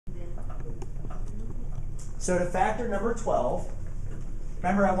So to factor number 12,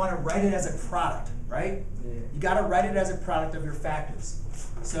 remember I want to write it as a product, right? Yeah. You got to write it as a product of your factors.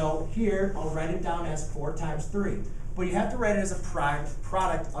 So here, I'll write it down as 4 times 3. But you have to write it as a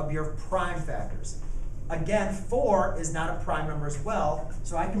product of your prime factors. Again, 4 is not a prime number as well,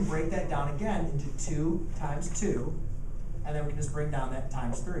 so I can break that down again into 2 times 2, and then we can just bring down that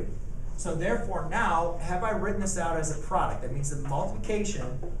times 3. So therefore now, have I written this out as a product? That means the multiplication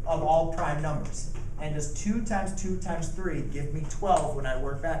of all prime numbers. And does 2 times 2 times 3 give me 12 when I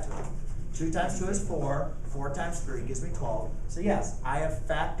work back to it? 2 times 2 is 4, 4 times 3 gives me 12. So yes, I have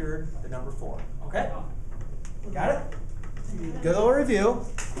factored the number 4, okay? Got it? Good little review.